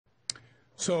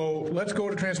So let's go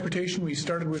to transportation. We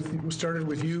started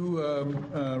with you,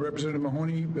 Representative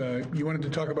Mahoney. You wanted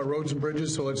to talk about roads and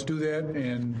bridges, so let's do that,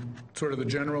 and sort of the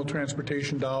general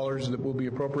transportation dollars that will be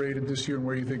appropriated this year and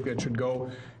where you think that should go.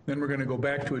 Then we're going to go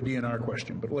back to a DNR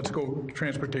question, but let's go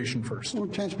transportation first. Well,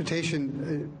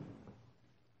 transportation,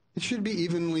 it should be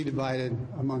evenly divided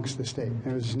amongst the state.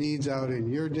 There's needs out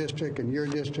in your district, and your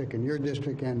district, and your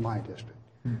district, and my district.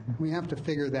 We have to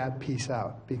figure that piece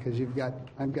out because I've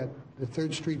got the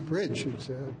 3rd Street Bridge. It's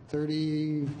a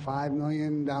 $35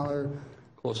 million.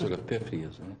 Closer to 50,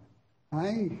 isn't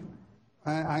it?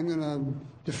 I'm going to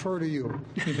defer to you.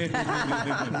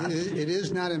 It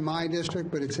is not in my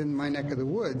district, but it's in my neck of the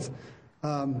woods.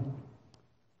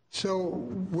 So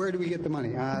where do we get the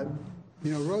money?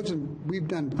 Roads and we've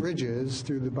done bridges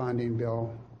through the bonding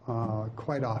bill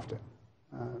quite often.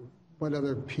 What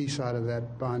other piece out of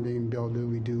that bonding bill do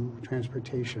we do?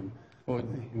 Transportation. Well,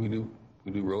 we do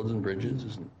roads and bridges,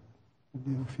 isn't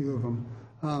it? A few of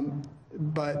them.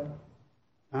 But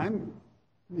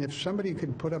if somebody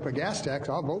could put up a gas tax,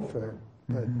 I'll vote for it.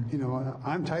 But,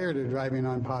 I'm tired of driving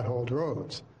on potholed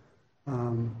roads.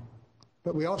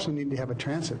 But we also need to have a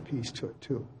transit piece to it,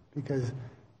 too. Because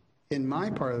in my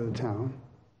part of the town,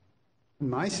 in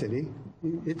my city,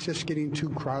 it's just getting too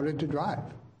crowded to drive.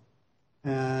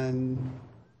 And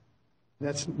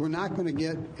we're not going to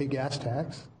get a gas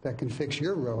tax that can fix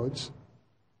your roads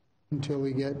until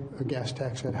we get a gas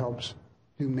tax that helps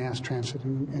do mass transit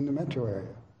in the metro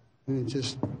area. And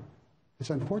it's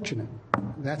unfortunate.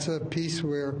 That's a piece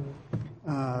where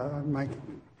my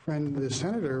friend, the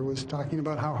senator, was talking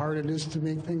about how hard it is to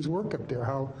make things work up there,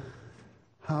 how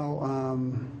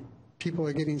people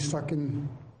are getting stuck in.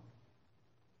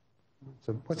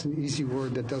 So what's an easy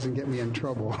word that doesn't get me in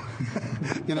trouble?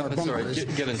 That's all right.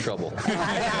 Get in trouble.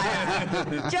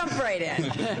 Jump right in.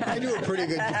 I do a pretty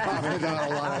good job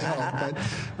without a lot of help.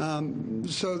 But,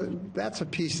 so that's a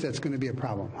piece that's going to be a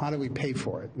problem. How do we pay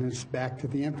for it? And it's back to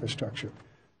the infrastructure.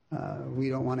 We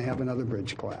don't want to have another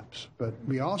bridge collapse. But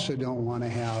we also don't want to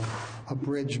have a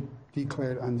bridge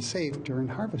declared unsafe during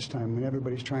harvest time when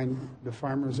the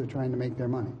farmers are trying to make their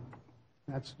money.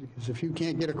 That's because if you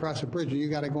can't get across a bridge and you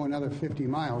got to go another 50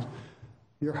 miles,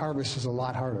 your harvest is a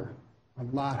lot harder.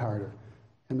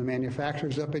 And the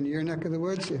manufacturers up in your neck of the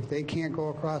woods, if they can't go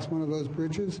across one of those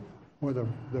bridges, or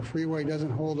the freeway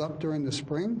doesn't hold up during the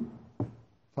spring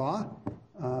thaw,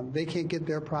 they can't get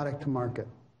their product to market.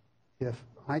 If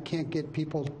I can't get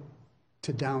people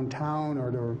to downtown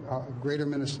or to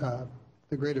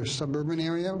the greater suburban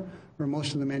area where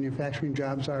most of the manufacturing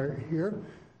jobs are here,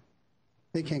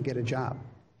 they can't get a job.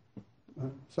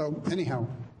 So anyhow,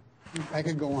 I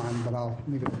could go on, but I'll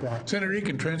leave it at that. Senator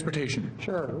Eken, transportation.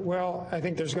 Sure. Well, I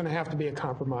think there's going to have to be a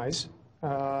compromise.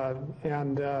 I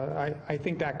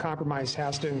think that compromise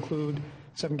has to include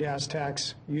some gas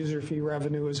tax user fee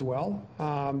revenue as well,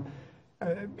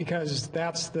 because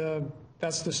that's the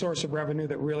source of revenue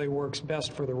that really works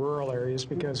best for the rural areas,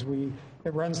 because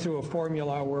it runs through a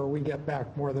formula where we get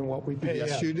back more than what we pay.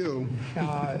 Yes, you do.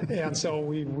 And so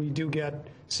we do get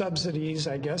subsidies,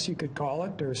 I guess you could call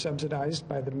it, or subsidized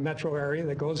by the metro area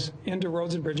that goes into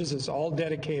roads and bridges. It's all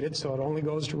dedicated, so it only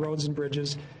goes to roads and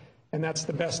bridges. And that's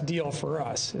the best deal for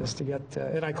us, is to get,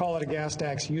 and I call it a gas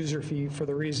tax user fee for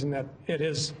the reason that it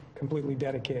is completely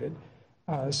dedicated.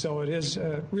 So it is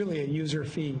really a user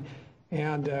fee,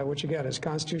 and which again is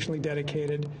constitutionally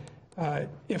dedicated.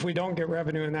 If we don't get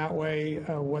revenue in that way,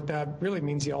 what that really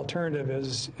means, the alternative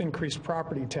is increased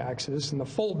property taxes, and the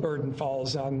full burden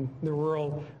falls on the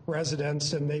rural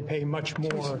residents, and they pay much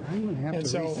more. I'm going to have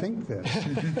to rethink this.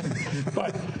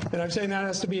 And I'm saying that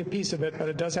has to be a piece of it, but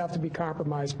it does have to be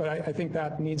compromised. But I think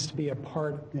that needs to be a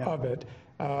part of it.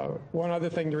 One other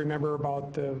thing to remember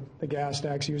about the gas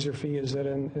tax user fee is that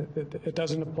it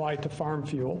doesn't apply to farm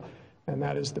fuel, and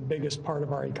that is the biggest part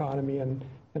of our economy in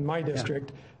my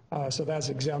district. So that's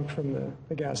exempt from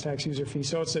the gas tax user fee.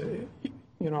 So it's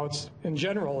in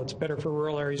general, it's better for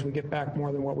rural areas. We get back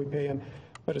more than what we pay in,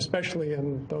 but especially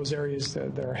in those areas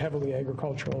that are heavily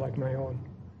agricultural, like my own.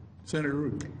 Senator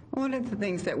Ruud. One of the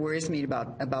things that worries me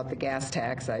about the gas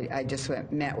tax, I just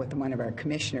met with one of our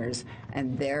commissioners,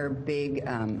 and their big.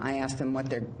 I asked them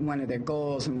what one of their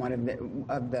goals and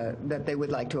that they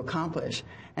would like to accomplish,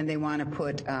 and they want to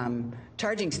put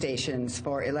charging stations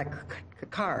for electric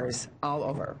cars all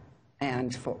over,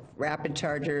 and for rapid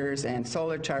chargers and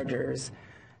solar chargers.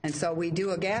 And so we do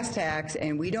a gas tax,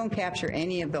 and we don't capture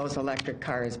any of those electric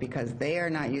cars because they are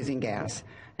not using gas.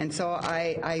 And so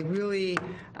I really,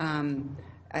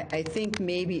 I think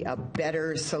maybe a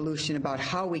better solution about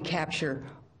how we capture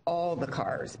all the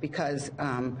cars, because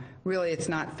really it's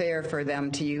not fair for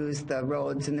them to use the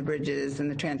roads and the bridges and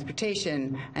the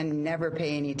transportation and never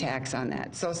pay any tax on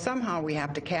that. So somehow we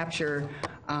have to capture,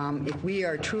 if we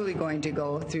are truly going to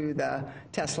go through the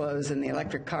Teslas and the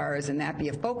electric cars and that be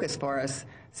a focus for us,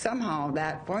 somehow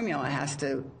that formula has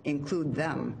to include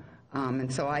them.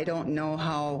 And so I don't know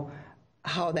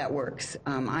how that works.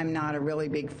 I'm not a really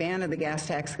big fan of the gas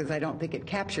tax because I don't think it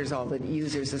captures all the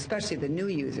users, especially the new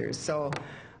users. So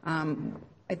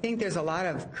I think there's a lot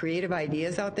of creative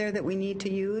ideas out there that we need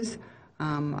to use.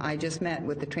 I just met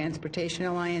with the Transportation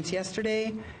Alliance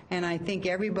yesterday, and I think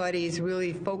everybody's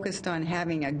really focused on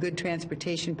having a good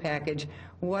transportation package.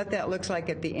 What that looks like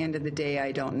at the end of the day,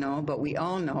 I don't know, but we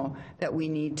all know that we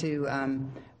need to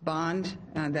bond.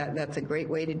 That's a great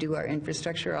way to do our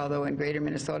infrastructure, although in greater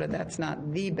Minnesota that's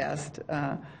not the best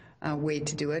way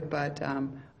to do it. But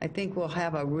I think we'll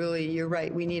have a really, you're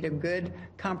right, we need a good,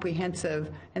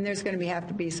 comprehensive, and there's going to have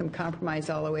to be some compromise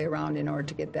all the way around in order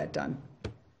to get that done.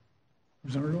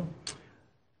 Urdahl?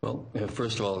 Well,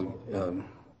 first of all,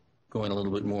 going a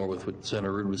little bit more with what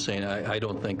Senator Ruud was saying, I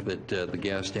don't think that the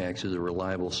gas tax is a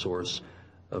reliable source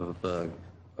of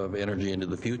energy into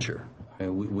the future.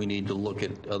 We need to look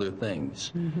at other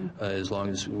things. As long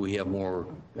as we have more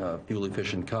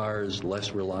fuel-efficient cars,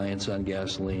 less reliance on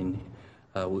gasoline,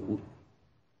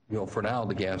 for now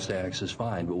the gas tax is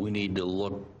fine, but we need to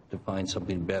look to find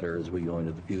something better as we go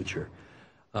into the future.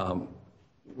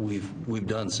 We've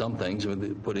done some things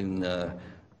with putting,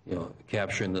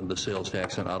 capturing the sales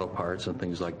tax on auto parts and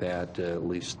things like that. At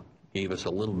least gave us a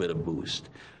little bit of boost.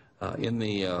 In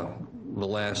the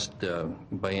last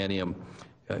biennium,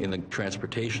 in the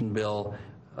transportation bill,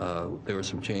 there were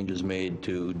some changes made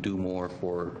to do more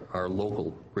for our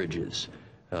local bridges.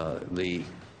 The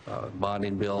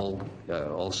bonding bill,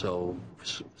 also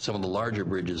some of the larger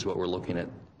bridges, what we're looking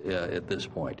at this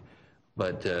point.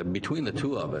 But between the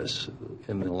two of us,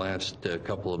 in the last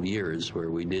couple of years, where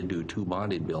we did do two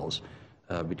bonding bills,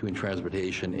 between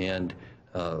transportation and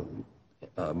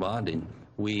bonding,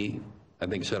 we, I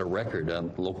think, set a record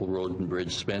on local road and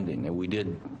bridge spending, and we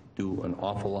did do an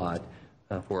awful lot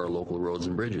for our local roads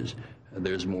and bridges.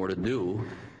 There's more to do,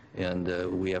 and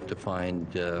we have to find,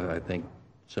 I think,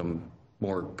 some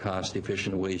more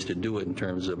cost-efficient ways to do it in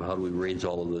terms of how do we raise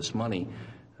all of this money.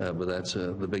 But that's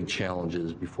the big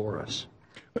challenges before us.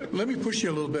 Let me push you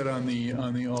a little bit on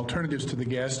the alternatives to the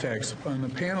gas tax. On the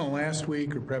panel last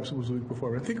week, or perhaps it was the week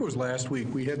before, but I think it was last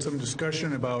week, we had some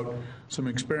discussion about some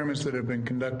experiments that have been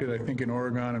conducted, I think, in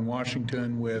Oregon and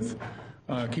Washington with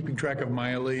keeping track of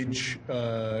mileage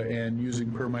and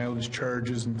using per mileage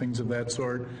charges and things of that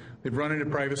sort. They've run into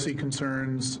privacy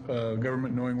concerns,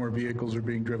 government knowing where vehicles are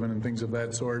being driven and things of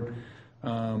that sort.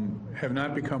 Have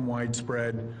not become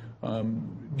widespread.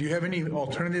 Do you have any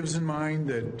alternatives in mind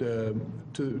that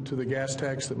to the gas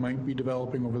tax that might be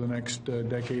developing over the next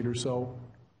decade or so?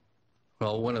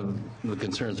 Well, one of the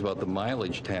concerns about the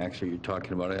mileage tax that you're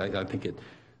talking about, I think it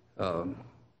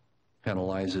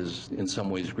penalizes in some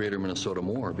ways greater Minnesota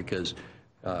more, because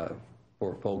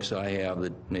for folks I have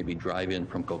that maybe drive in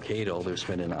from Cokato, they're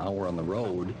spending an hour on the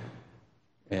road,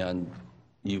 and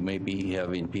you may be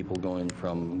having people going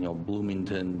from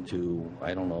Bloomington to,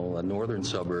 I don't know, a northern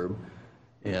suburb,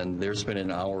 and they're spending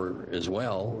an hour as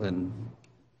well, and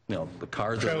the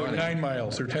cars are running 9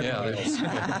 miles or 10 miles.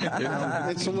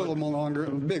 It's a little more longer,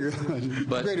 bigger,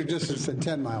 greater distance than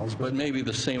 10 miles. But maybe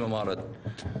the same amount of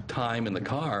time in the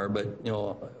car, but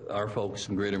our folks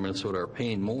in greater Minnesota are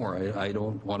paying more. I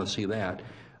don't want to see that.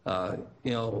 We're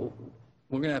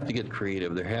going to have to get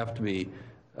creative. There have to be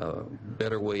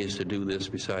better ways to do this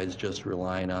besides just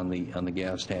relying on the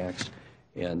gas tax,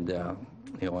 and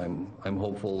I'm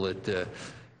hopeful that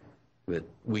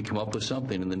we come up with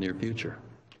something in the near future.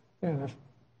 Yeah,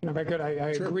 if I could, I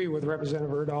agree with Representative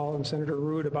Urdahl and Senator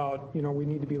Ruud about we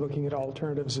need to be looking at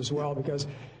alternatives as well, because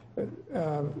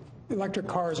electric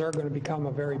cars are going to become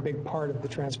a very big part of the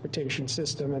transportation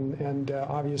system, and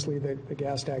obviously the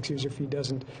gas tax user fee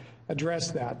doesn't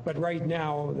address that. But right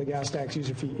now, the gas tax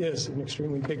user fee is an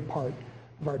extremely big part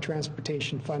of our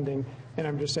transportation funding, and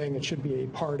I'm just saying it should be a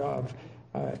part of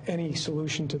any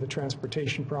solution to the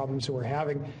transportation problems that we're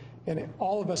having. And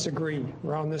all of us agree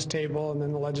around this table and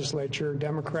in the legislature,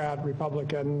 Democrat,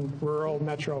 Republican, rural,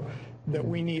 metro, that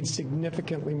we need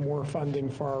significantly more funding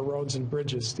for our roads and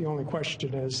bridges. The only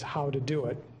question is how to do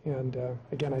it. And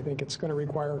again, I think it's going to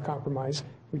require a compromise.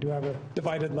 We do have a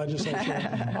divided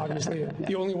legislature, obviously,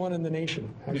 the only one in the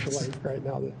nation, actually, right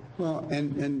now. Well,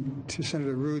 and to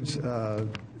Senator Ruud's,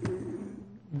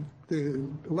 the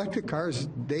electric cars,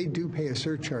 they do pay a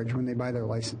surcharge when they buy their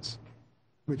license.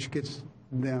 which gets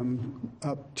them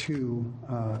up to,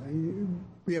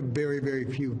 we have very, very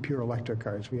few pure electric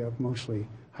cars. We have mostly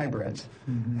hybrids.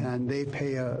 And they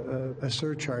pay a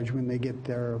surcharge when they get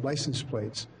their license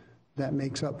plates. That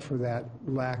makes up for that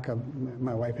lack of,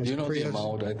 my wife has Do you know Prius. the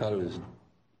amount? I thought it was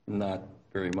not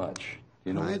very much. Do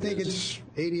you know what I it think is?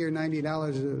 it's $80 or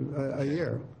 $90 a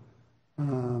year.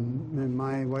 And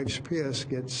my wife's Prius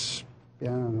gets, I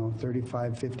don't know,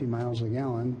 35, 50 miles a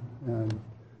gallon.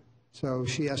 So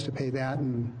she has to pay that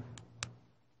and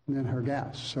then her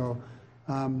gas. So,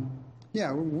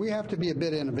 yeah, we have to be a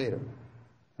bit innovative.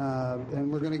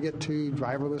 And we're going to get to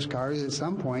driverless cars at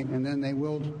some point, and then they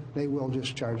will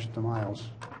just charge the miles.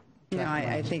 You know,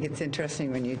 I think it's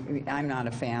interesting when I'm not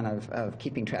a fan of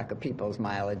keeping track of people's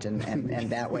mileage and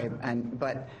that way.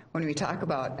 But when we talk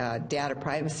about data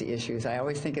privacy issues, I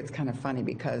always think it's kind of funny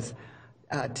because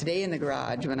today in the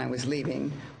garage when I was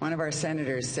leaving, one of our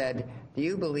senators said, "Do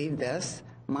you believe this?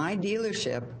 My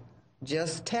dealership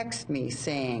just texted me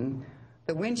saying,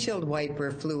 the windshield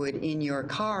wiper fluid in your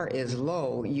car is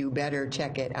low. You better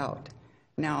check it out."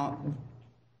 Now,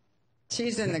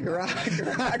 she's in the garage in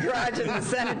the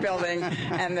Senate building,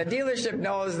 and the dealership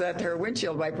knows that her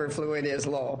windshield wiper fluid is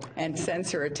low and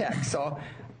sends her a text. So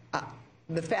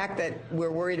the fact that we're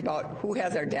worried about who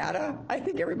has our data, I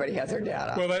think everybody has our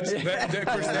data. Well, of course,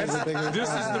 this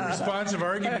is the responsive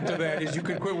argument to that, is you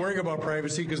could quit worrying about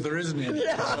privacy because there isn't any.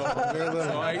 Very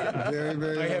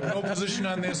I have no position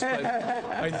on this, but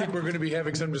I think we're going to be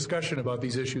having some discussion about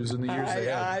these issues in the years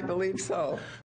ahead. I believe so.